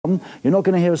You're not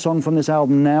going to hear a song from this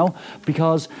album now,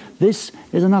 because this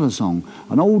is another song,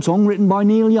 an old song written by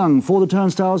Neil Young for the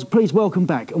Turnstiles. Please welcome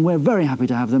back, and we're very happy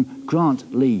to have them,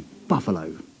 Grant Lee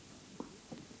Buffalo.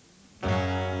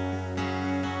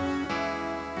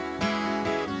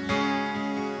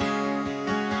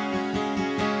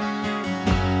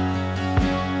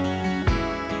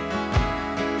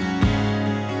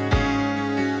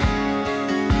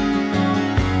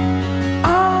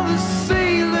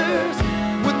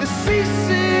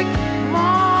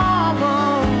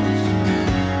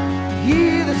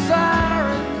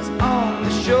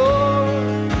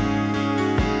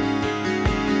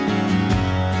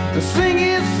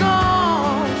 Singing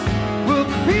songs with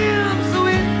pimps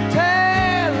with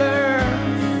tailors,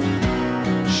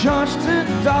 charged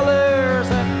 $10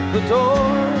 at the door.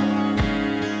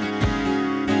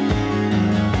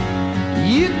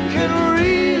 You can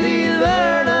really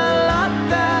learn a lot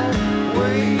that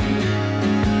way,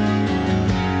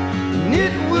 and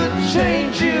it would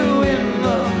change you in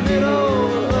the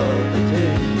middle of the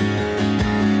day.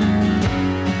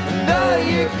 And all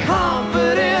your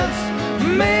confidence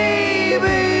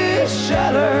maybe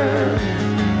shattered,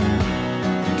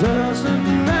 doesn't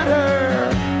matter.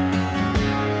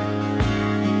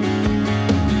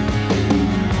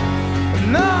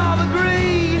 And all the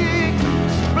great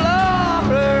explorers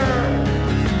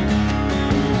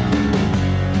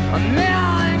are now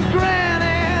in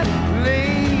granite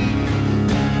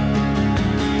leaves.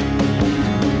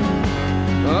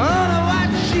 On the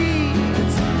white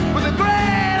sheets with a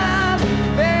great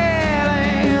unveiling.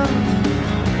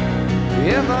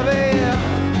 If I be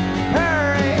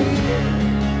hurried,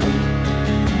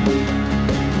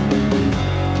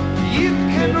 you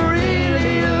can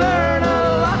really learn a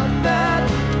lot that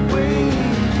way,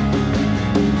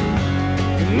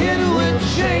 and it would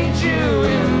change you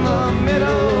in the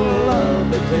middle of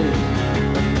the day.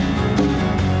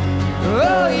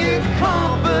 Oh, your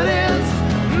confidence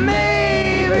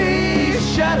may be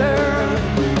shattered,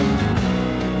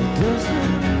 it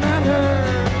doesn't matter.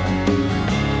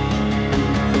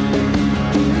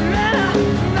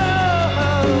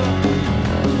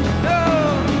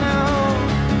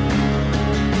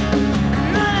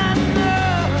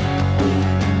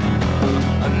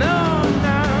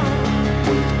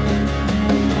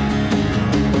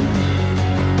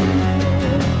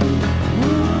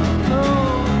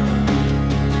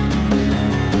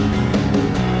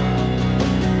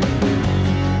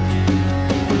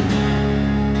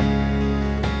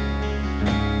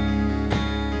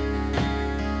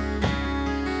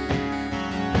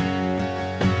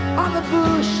 On the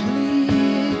bush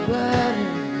league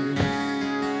batters,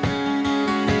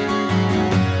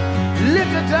 live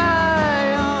to die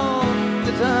on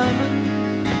the diamond.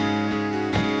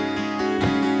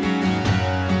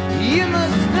 In the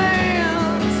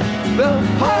stands, the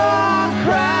whole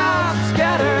crowd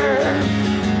scatters.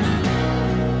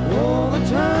 All the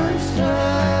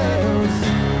turnstiles,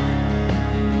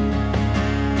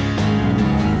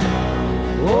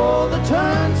 all the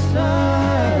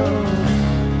turnstiles,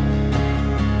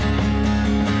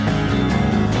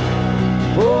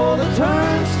 all the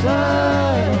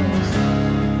turnstiles,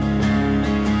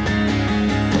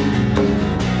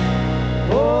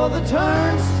 all the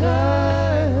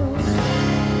turnstiles.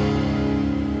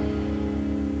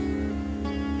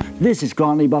 This is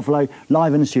Grant Lee Buffalo,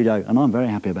 live in the studio, and I'm very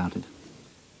happy about it.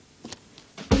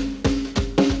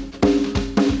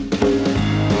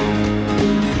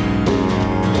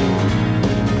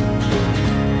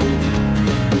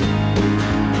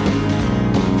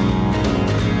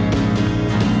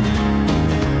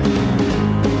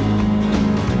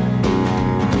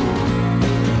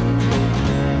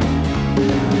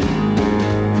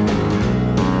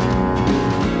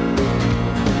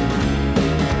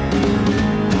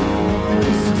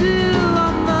 Still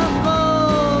on the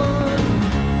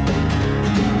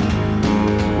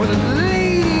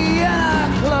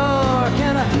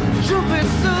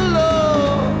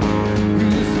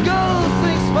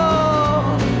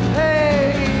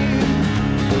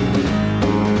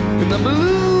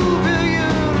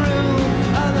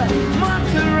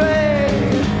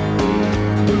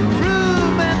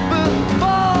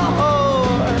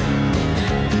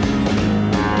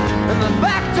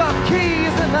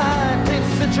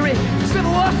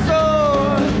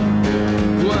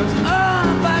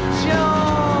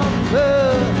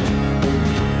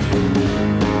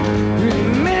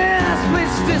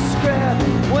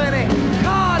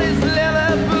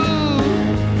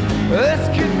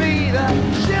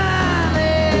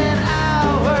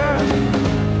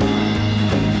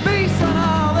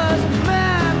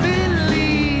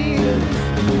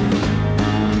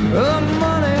The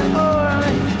money, oil,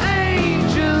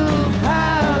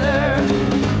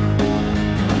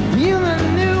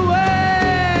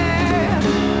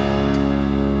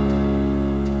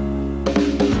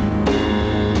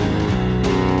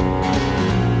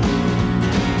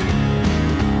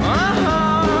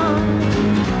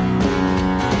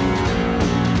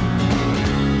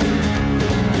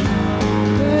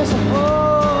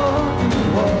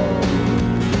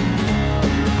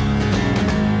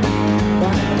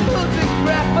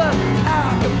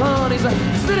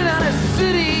 he's sitting on a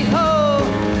city hall.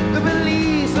 The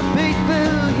police are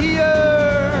people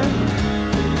here,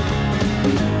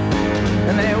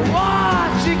 and they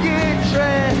watch you get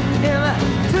dressed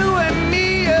into a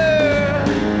mirror,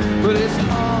 but it's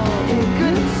all a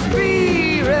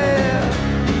conspiracy.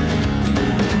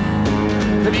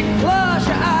 If you close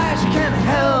your eyes, you can't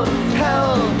help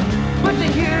but to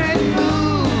hear it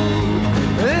move.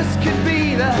 This could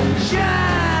be the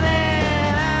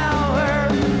shining hour,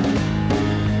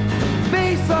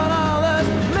 based on all those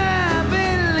man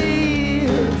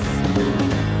beliefs.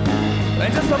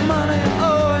 Ain't just some money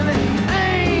or an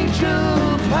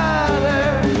angel powder,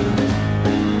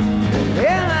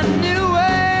 and I knew it.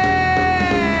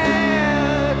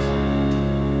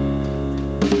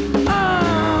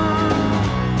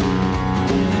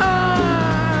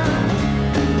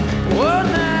 Well,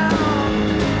 now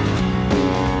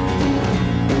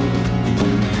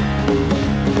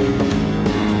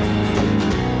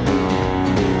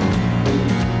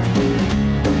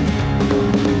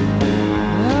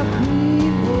the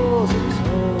people's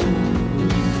toes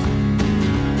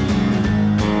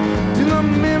to the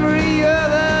memory of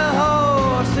the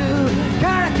horse who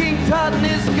carried King Tut in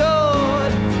his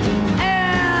gourd,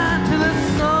 and to the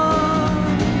sun.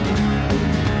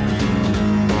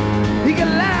 He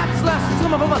collapsed, lost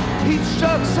some of them, heat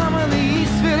struck some of the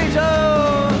East Village.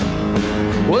 Oh,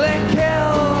 well, that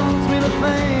kills me to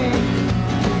think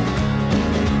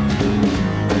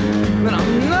that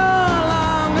I'm no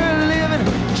longer living,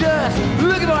 just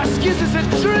looking for excuses to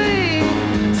drink.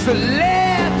 So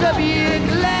let up your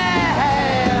glass.